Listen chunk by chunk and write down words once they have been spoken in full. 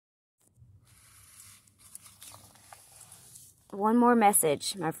One more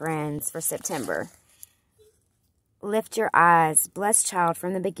message, my friends, for September. Lift your eyes. Blessed child,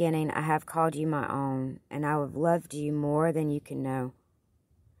 from the beginning I have called you my own, and I have loved you more than you can know.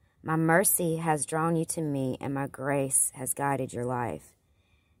 My mercy has drawn you to me, and my grace has guided your life.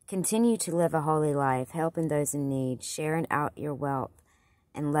 Continue to live a holy life, helping those in need, sharing out your wealth,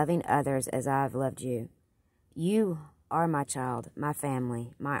 and loving others as I have loved you. You are my child, my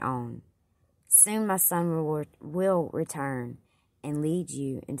family, my own. Soon my son will return and lead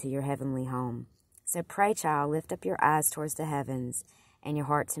you into your heavenly home. So pray, child, lift up your eyes towards the heavens and your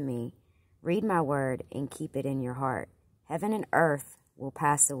heart to me. Read my word and keep it in your heart. Heaven and earth will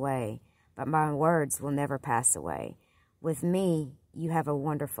pass away, but my words will never pass away. With me, you have a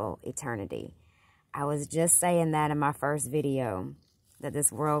wonderful eternity. I was just saying that in my first video, that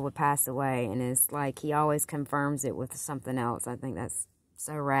this world would pass away, and it's like he always confirms it with something else. I think that's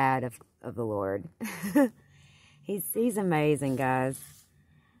so rad of the Lord. He's amazing, guys.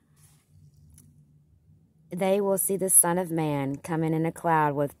 They will see the Son of Man coming in a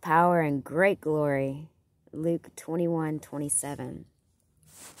cloud with power and great glory. Luke 21:27.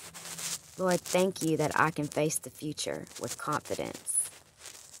 Lord, thank you that I can face the future with confidence.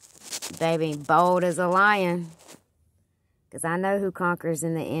 Baby, bold as a lion. Because I know who conquers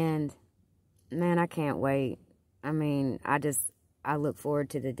in the end. Man, I can't wait. I mean, I look forward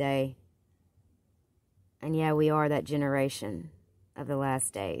to the day. And yeah, we are that generation of the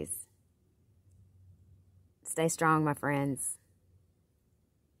last days. Stay strong, my friends.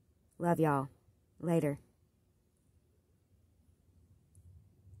 Love y'all. Later.